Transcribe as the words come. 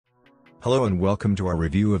Hello and welcome to our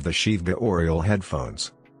review of the Sivga Oriole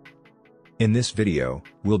headphones. In this video,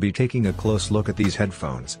 we'll be taking a close look at these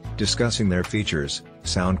headphones, discussing their features,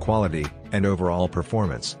 sound quality, and overall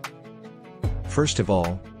performance. First of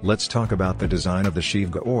all, let's talk about the design of the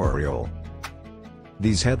Sivga Oriole.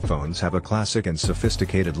 These headphones have a classic and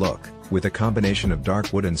sophisticated look, with a combination of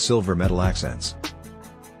dark wood and silver metal accents.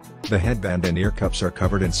 The headband and ear cups are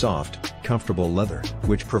covered in soft, comfortable leather,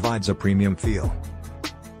 which provides a premium feel.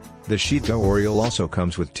 The Sivga Oriole also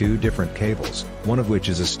comes with two different cables, one of which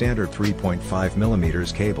is a standard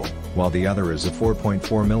 3.5mm cable, while the other is a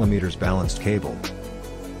 4.4mm balanced cable.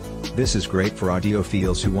 This is great for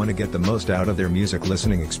audiophiles who want to get the most out of their music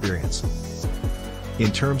listening experience.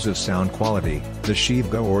 In terms of sound quality, the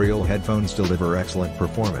Sivga Oriole headphones deliver excellent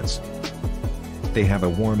performance. They have a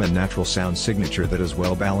warm and natural sound signature that is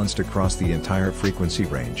well balanced across the entire frequency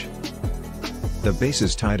range. The bass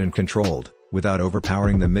is tight and controlled, without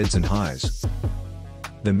overpowering the mids and highs.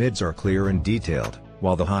 The mids are clear and detailed,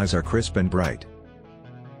 while the highs are crisp and bright.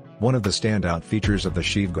 One of the standout features of the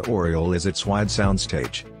Sivga Oriole is its wide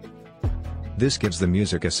soundstage. This gives the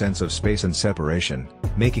music a sense of space and separation,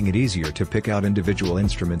 making it easier to pick out individual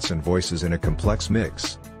instruments and voices in a complex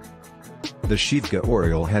mix. The Sivga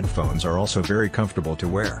Oriole headphones are also very comfortable to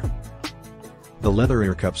wear. The leather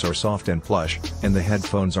ear cups are soft and plush, and the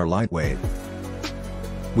headphones are lightweight,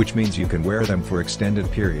 which means you can wear them for extended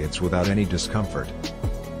periods without any discomfort.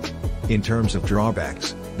 In terms of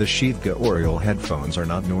drawbacks, the Sivga Oriole headphones are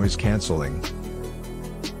not noise-canceling,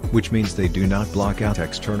 which means they do not block out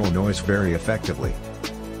external noise very effectively.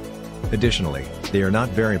 Additionally, they are not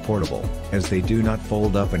very portable, as they do not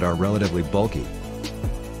fold up and are relatively bulky.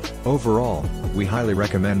 Overall, we highly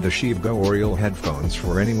recommend the Sivga Oriole headphones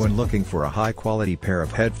for anyone looking for a high-quality pair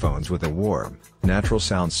of headphones with a warm, natural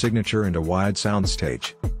sound signature and a wide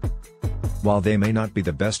soundstage. While they may not be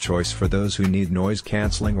the best choice for those who need noise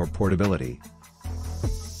cancelling or portability,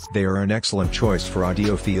 they are an excellent choice for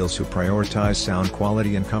audiophiles who prioritize sound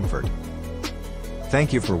quality and comfort.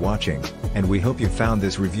 Thank you for watching, and we hope you found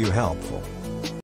this review helpful.